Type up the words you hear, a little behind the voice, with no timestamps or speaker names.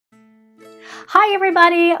Hi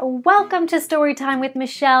everybody, welcome to Storytime with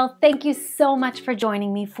Michelle. Thank you so much for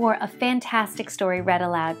joining me for a fantastic story read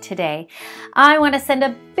aloud today. I want to send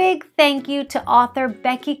a big thank you to author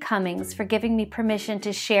Becky Cummings for giving me permission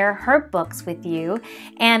to share her books with you.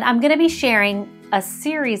 And I'm going to be sharing a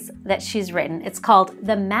series that she's written. It's called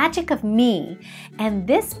The Magic of Me, and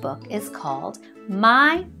this book is called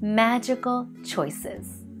My Magical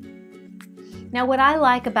Choices. Now, what I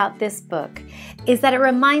like about this book is that it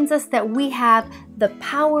reminds us that we have the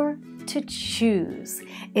power to choose.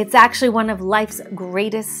 It's actually one of life's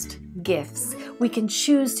greatest gifts. We can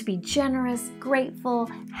choose to be generous, grateful,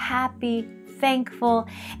 happy, thankful,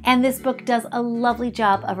 and this book does a lovely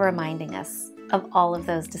job of reminding us of all of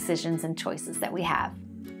those decisions and choices that we have.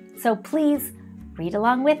 So please read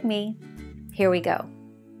along with me. Here we go.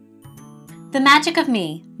 The Magic of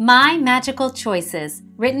Me, My Magical Choices,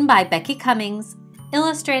 written by Becky Cummings,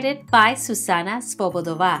 illustrated by Susana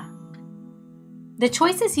Svobodova. The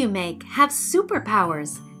choices you make have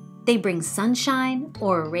superpowers. They bring sunshine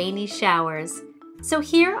or rainy showers. So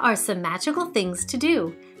here are some magical things to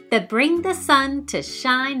do that bring the sun to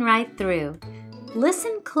shine right through.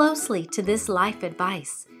 Listen closely to this life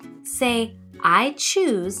advice. Say, I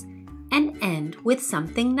choose, and end with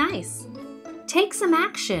something nice. Take some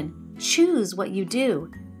action. Choose what you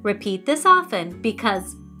do. Repeat this often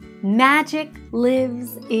because magic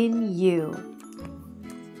lives in you.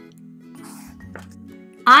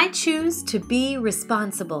 I choose to be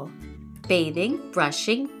responsible. Bathing,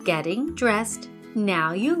 brushing, getting dressed.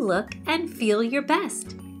 Now you look and feel your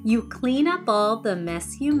best. You clean up all the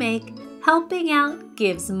mess you make. Helping out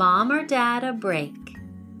gives mom or dad a break.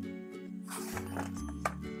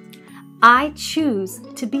 I choose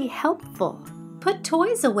to be helpful. Put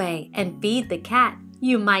toys away and feed the cat.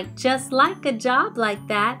 You might just like a job like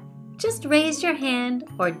that. Just raise your hand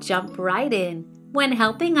or jump right in. When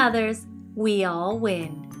helping others, we all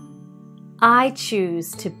win. I choose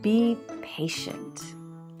to be patient.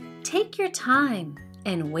 Take your time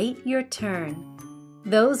and wait your turn.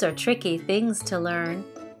 Those are tricky things to learn.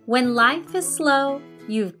 When life is slow,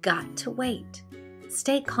 you've got to wait.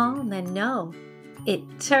 Stay calm and know it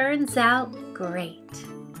turns out great.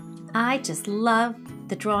 I just love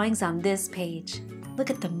the drawings on this page. Look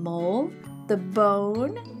at the mole, the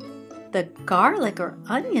bone, the garlic or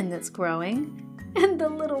onion that's growing, and the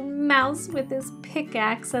little mouse with his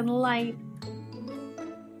pickaxe and light.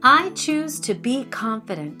 I choose to be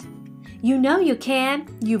confident. You know you can.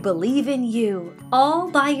 You believe in you. All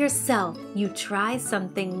by yourself, you try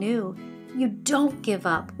something new. You don't give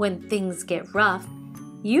up when things get rough.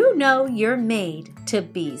 You know you're made to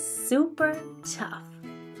be super tough.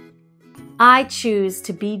 I choose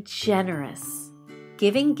to be generous,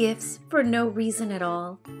 giving gifts for no reason at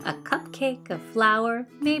all, a cupcake, a flower,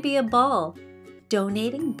 maybe a ball.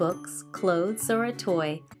 Donating books, clothes, or a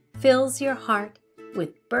toy fills your heart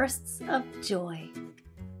with bursts of joy.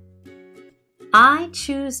 I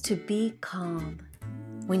choose to be calm.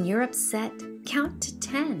 When you're upset, count to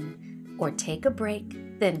 10, or take a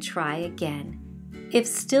break, then try again. If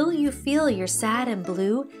still you feel you're sad and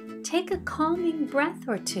blue, take a calming breath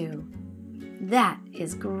or two. That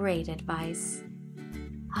is great advice.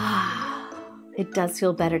 It does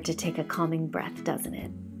feel better to take a calming breath, doesn't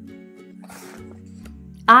it?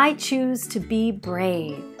 I choose to be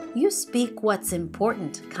brave. You speak what's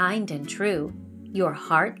important, kind and true. Your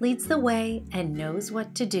heart leads the way and knows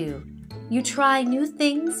what to do. You try new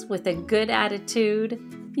things with a good attitude.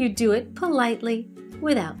 You do it politely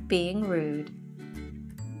without being rude.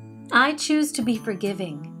 I choose to be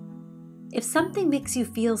forgiving. If something makes you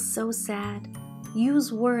feel so sad,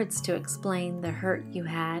 use words to explain the hurt you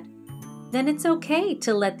had. Then it's okay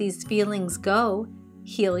to let these feelings go.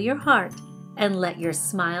 Heal your heart and let your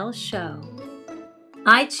smile show.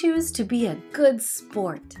 I choose to be a good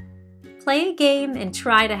sport. Play a game and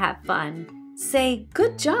try to have fun. Say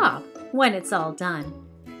good job when it's all done.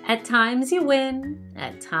 At times you win,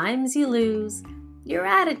 at times you lose. Your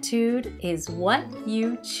attitude is what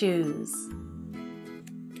you choose.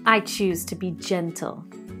 I choose to be gentle.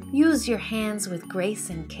 Use your hands with grace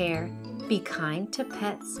and care. Be kind to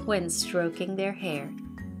pets when stroking their hair.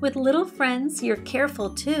 With little friends, you're careful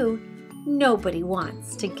too. Nobody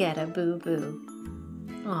wants to get a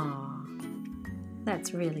boo-boo. Aw,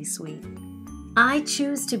 that's really sweet. I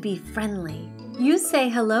choose to be friendly. You say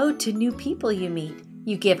hello to new people you meet.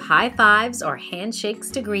 You give high fives or handshakes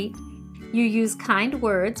to greet. You use kind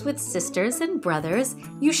words with sisters and brothers.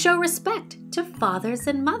 You show respect to fathers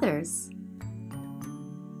and mothers.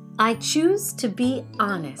 I choose to be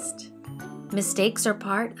honest. Mistakes are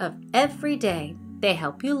part of every day. They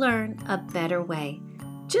help you learn a better way.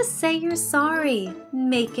 Just say you're sorry.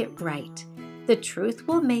 Make it right. The truth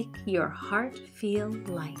will make your heart feel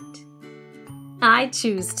light. I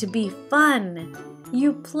choose to be fun.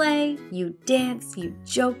 You play, you dance, you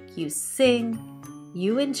joke, you sing.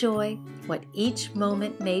 You enjoy what each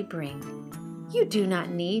moment may bring. You do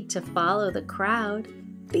not need to follow the crowd.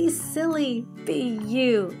 Be silly, be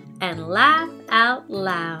you, and laugh out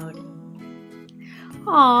loud.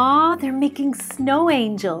 Aw, they're making snow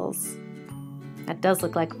angels. That does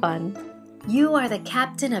look like fun. You are the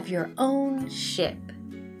captain of your own ship.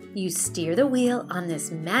 You steer the wheel on this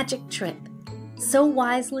magic trip. So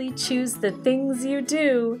wisely choose the things you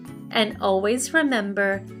do, and always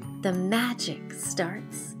remember the magic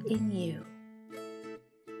starts in you.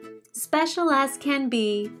 Special as can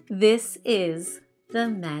be, this is the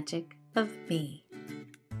magic of me.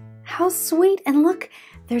 How sweet! And look,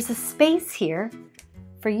 there's a space here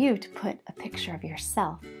for you to put a picture of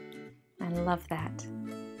yourself. I love that.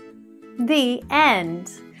 The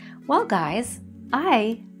end. Well, guys,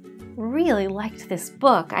 I really liked this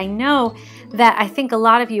book. I know that I think a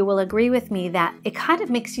lot of you will agree with me that it kind of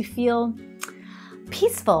makes you feel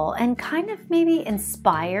peaceful and kind of maybe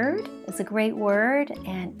inspired is a great word,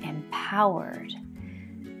 and empowered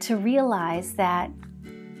to realize that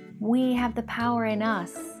we have the power in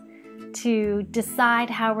us to decide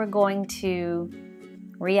how we're going to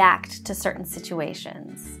react to certain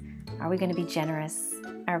situations. Are we going to be generous?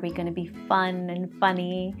 Are we going to be fun and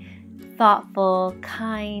funny, thoughtful,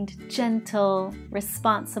 kind, gentle,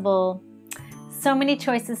 responsible? So many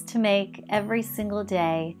choices to make every single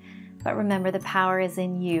day, but remember the power is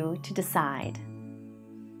in you to decide.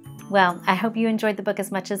 Well, I hope you enjoyed the book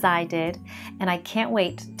as much as I did, and I can't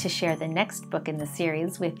wait to share the next book in the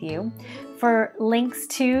series with you. For links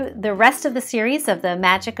to the rest of the series of the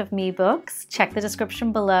Magic of Me books, check the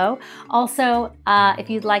description below. Also, if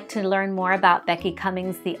you'd like to learn more about Becky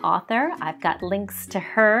Cummings, the author, I've got links to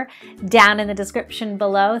her down in the description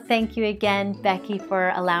below. Thank you again, Becky,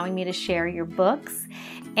 for allowing me to share your books.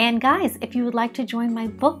 And guys, if you would like to join my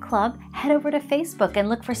book club, head over to Facebook and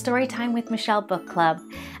look for Storytime with Michele Book Club.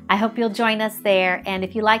 I hope you'll join us there. And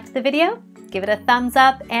if you liked the video, give it a thumbs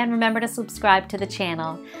up and remember to subscribe to the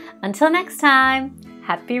channel. Until next time,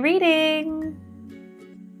 happy reading!